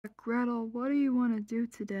Gretel, what do you want to do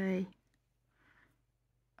today?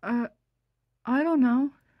 Uh, I don't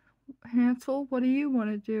know. Hansel, what do you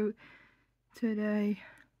want to do today?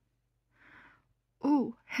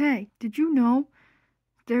 Oh, hey, did you know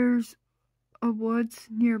there's a woods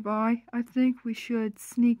nearby? I think we should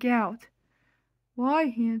sneak out. Why,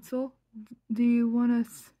 Hansel? Do you want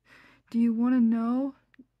to know?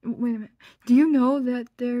 Wait a minute. Do you know that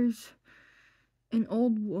there's an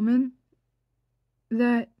old woman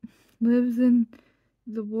that lives in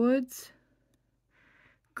the woods?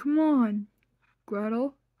 Come on,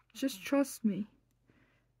 Gretel, just trust me.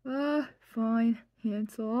 Fine,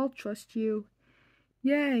 Hansel, I'll trust you.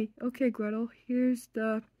 Yay! Okay, Gretel, here's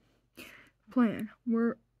the plan.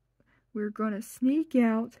 We're gonna sneak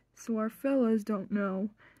out so our fellas don't know.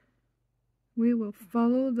 We will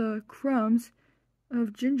follow the crumbs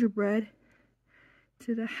of gingerbread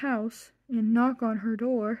to the house and knock on her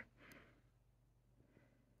door.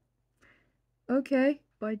 Okay,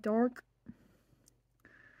 by dark,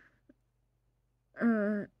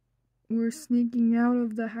 we're sneaking out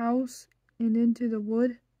of the house and into the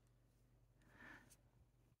wood.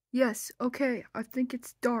 Yes, okay, I think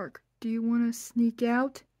it's dark. Do you want to sneak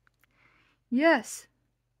out? Yes.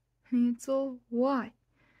 Hansel, why?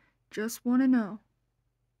 Just want to know.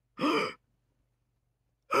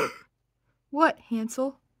 What,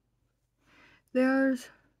 Hansel? I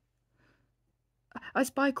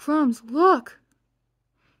spy crumbs. Look!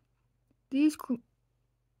 These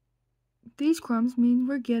crumbs mean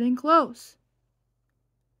we're getting close.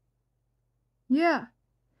 Yeah,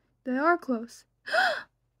 they are close.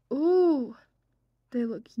 Ooh, they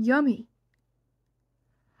look yummy.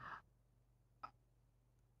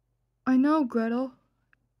 I know, Gretel.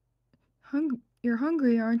 You're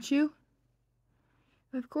hungry, aren't you?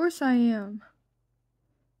 Of course I am.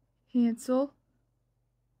 Hansel,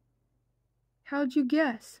 how'd you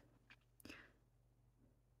guess?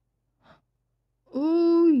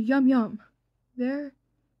 Ooh, yum yum. There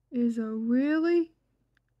is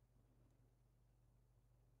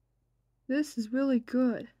This is really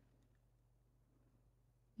good.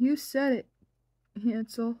 You said it,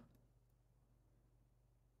 Hansel.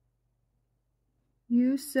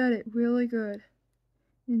 You said it really good.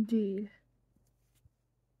 Indeed.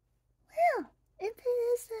 Well, it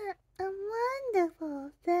is a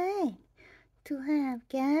wonderful thing to have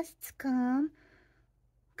guests come.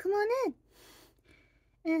 Come on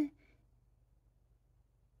in.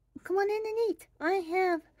 Come on in and eat. I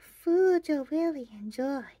have food you'll really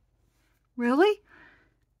enjoy. Really?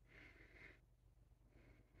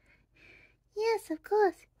 Yes, of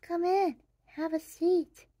course. Come in. Have a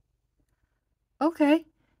seat. Okay.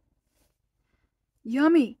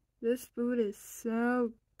 Yummy. This food is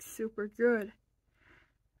so super good.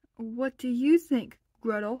 What do you think,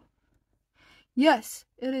 Gretel? Yes,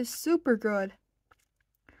 it is super good.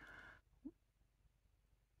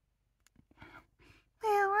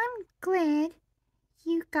 Well, I'm glad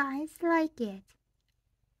you guys like it.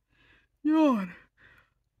 Yawn.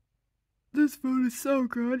 This food is so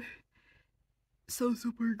good. So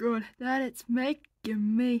super good that it's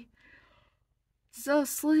making me so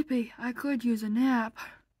sleepy I could use a nap.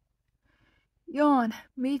 Yawn,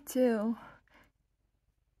 me too.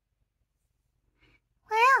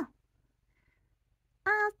 Well,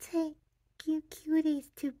 I'll take you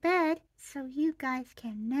cuties to bed so you guys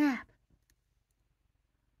can nap.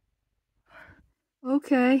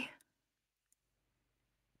 Okay.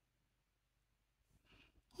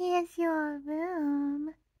 Here's your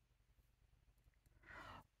room.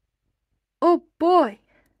 Oh boy.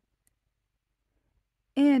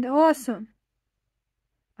 And awesome.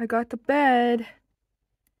 I got the bed.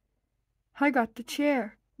 I got the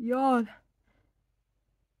chair. Yawn.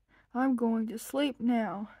 I'm going to sleep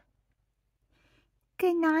now.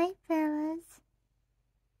 Good night, fellas.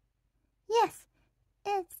 Yes,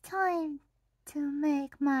 it's time to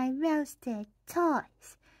make my roasted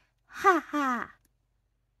toys. Ha ha!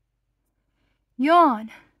 Yawn.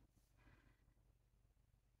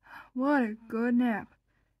 What a good nap.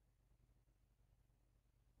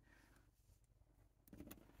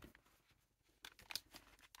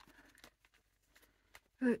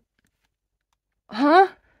 Huh?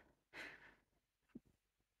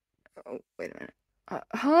 Oh, wait a minute.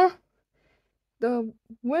 Huh? The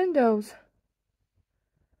windows.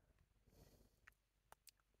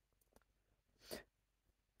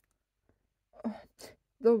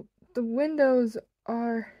 The windows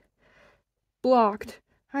are blocked.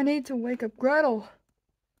 I need to wake up Gretel.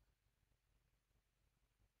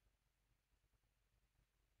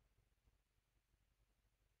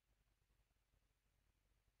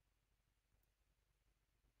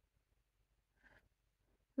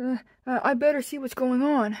 I better see what's going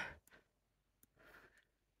on.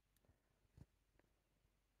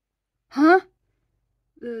 Huh?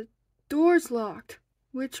 The door's locked,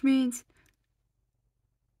 which means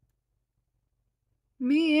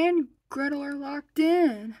me and Gretel are locked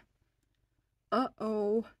in.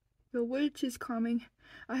 Uh-oh, the witch is coming.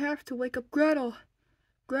 I have to wake up Gretel.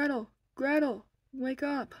 Gretel, wake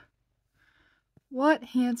up. What,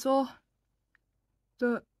 Hansel?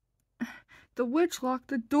 The witch locked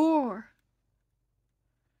the door.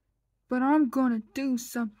 But I'm gonna do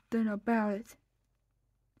something about it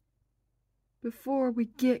before we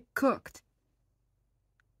get cooked.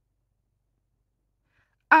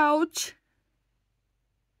 Ouch!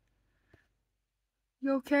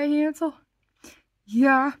 You okay, Hansel?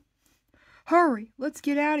 Yeah. Hurry, let's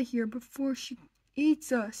get out of here before she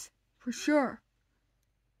eats us, for sure.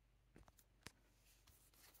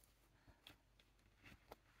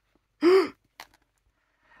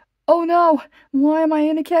 Oh no! Why am I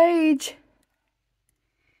in a cage?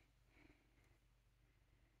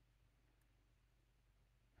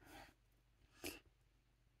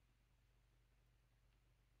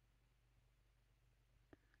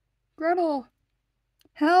 Gretel!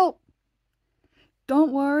 Help!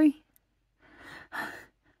 Don't worry.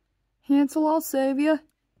 Hansel, I'll save you.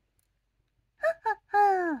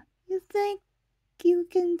 You think you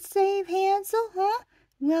can save Hansel, huh?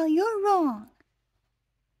 Well, you're wrong.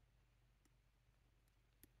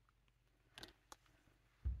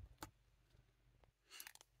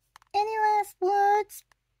 Any last words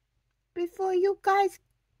before you guys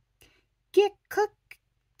get cooked?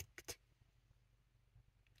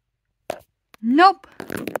 Nope.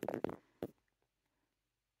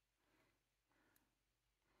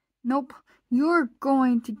 Nope. You're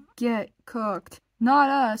going to get cooked, not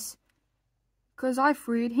us. 'Cause I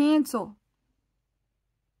freed Hansel.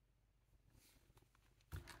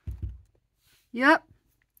 Yep.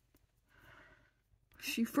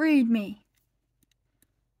 She freed me.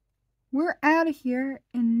 We're out of here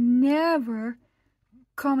and never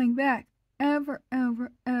coming back. Ever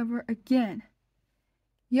again.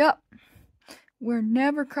 Yep. We're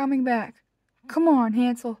never coming back. Come on,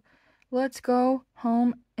 Hansel. Let's go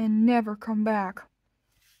home and never come back.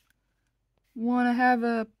 Wanna have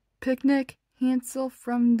a picnic, Hansel,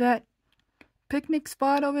 from that picnic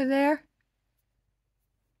spot over there?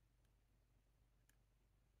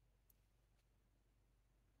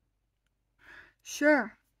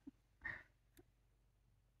 Sure.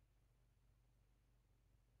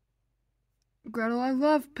 Gretel, I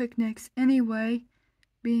love picnics anyway,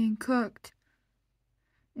 being cooked.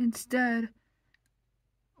 Instead,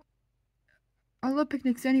 I love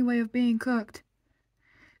picnics anyway of being cooked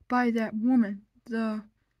by that woman,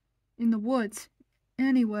 in the woods.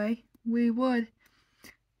 Anyway, who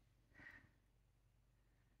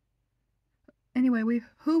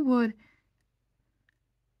would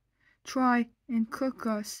try and cook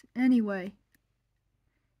us anyway?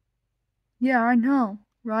 Yeah, I know,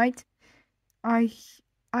 right? I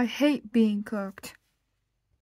hate being cooked.